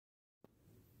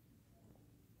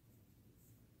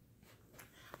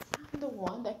I'm the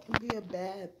one that can be a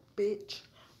bad bitch.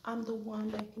 I'm the one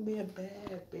that can be a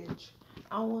bad bitch.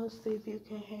 I want to see if you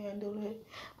can handle it.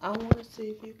 I want to see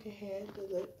if you can handle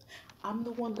it. I'm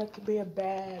the one that can be a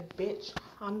bad bitch.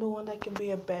 I'm the one that can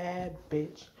be a bad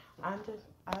bitch. I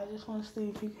just want to see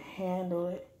if you can handle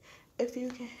it. If you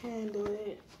can handle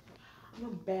it, I'm a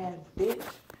bad bitch.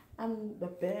 I'm the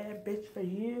bad bitch for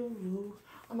you.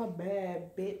 I'm a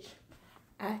bad bitch.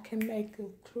 I can make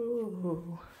it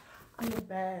true. I'm a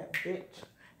bad bitch,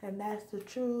 and that's the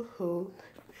truth.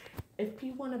 If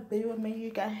you wanna be with me, you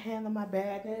gotta handle my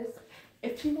badness.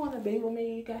 If you wanna be with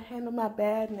me, you gotta handle my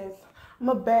badness. I'm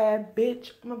a bad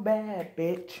bitch. I'm a bad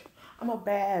bitch. I'm a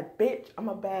bad bitch. I'm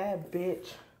a bad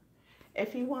bitch.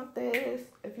 If you want this,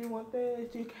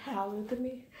 you can holler to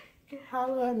me. You can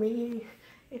holler at me.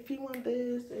 If you want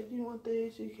this,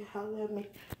 you can holler at me.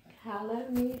 You can holler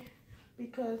at me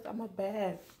because I'm a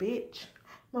bad bitch.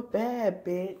 I'm a bad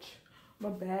bitch. I'm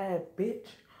a bad bitch.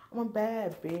 I'm a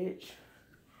bad bitch.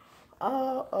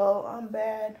 I'm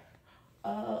bad.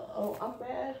 I'm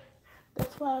bad.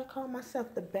 That's why I call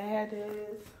myself the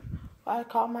baddest. Why I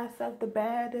call myself the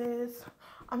baddest.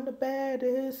 I'm the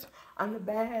baddest. I'm the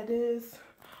baddest.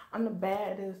 I'm the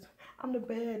baddest. I'm the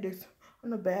baddest.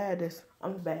 I'm the baddest.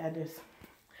 I'm the baddest.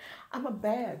 I'm a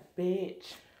bad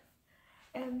bitch.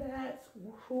 And that's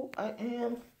who I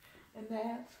am. And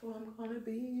that's who I'm gonna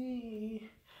be.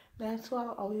 That's who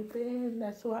I've always been.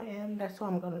 That's who I am. That's who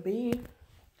I'm gonna be.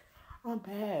 I'm a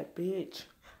bad bitch.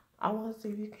 I wanna see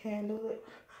if you can handle it.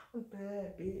 I'm a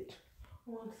bad bitch.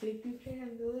 I wanna see if you can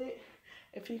handle it.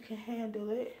 If you can handle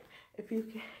it. If you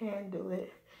can handle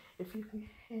it. If you can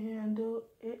handle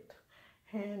it.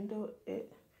 Handle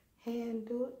it.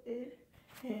 Handle it.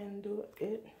 Handle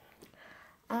it.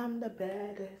 I'm the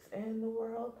baddest in the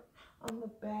world. I'm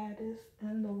the baddest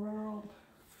in the world.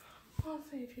 I wanna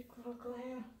see if you can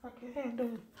fucking handle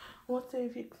it. I wanna see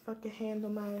if you can fucking handle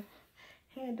mine.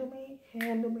 Handle me,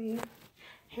 handle me,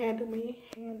 handle me,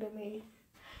 handle me.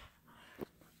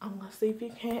 I wanna see if you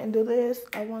can handle this.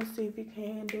 I wanna see if you can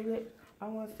handle it. I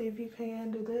wanna see if you can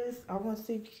handle this. I wanna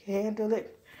see if you can handle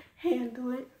it.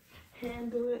 Handle it,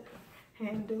 handle it,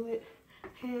 handle it,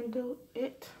 handle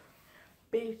it.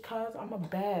 Because I'm a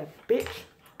bad bitch.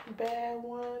 Bad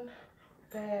one.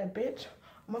 Bad bitch.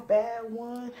 I'm a bad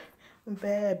one. I'm a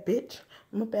bad bitch.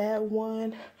 I'm a bad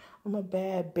one. I'm a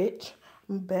bad bitch.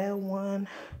 I'm a bad one.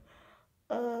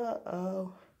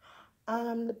 Uh-oh.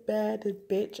 I'm the baddest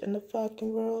bitch in the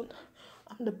fucking world.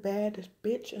 I'm the baddest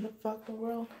bitch in the fucking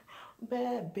world.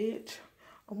 Bad bitch.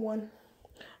 I'm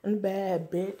the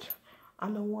bad bitch.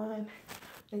 I'm the one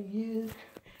that you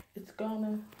is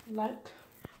gonna like.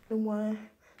 The one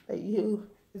that you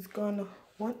is gonna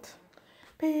want.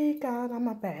 Because I'm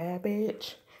a bad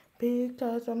bitch.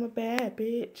 Because I'm a bad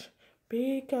bitch.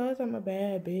 Because I'm a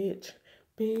bad bitch.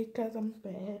 Because I'm a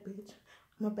bad bitch.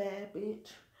 I'm a bad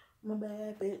bitch. I'm a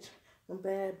bad bitch. I'm a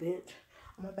bad bitch.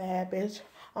 I'm a bad bitch.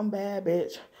 I'm a bad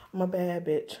bitch. I'm a bad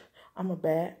bitch. I'm a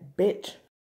bad bitch.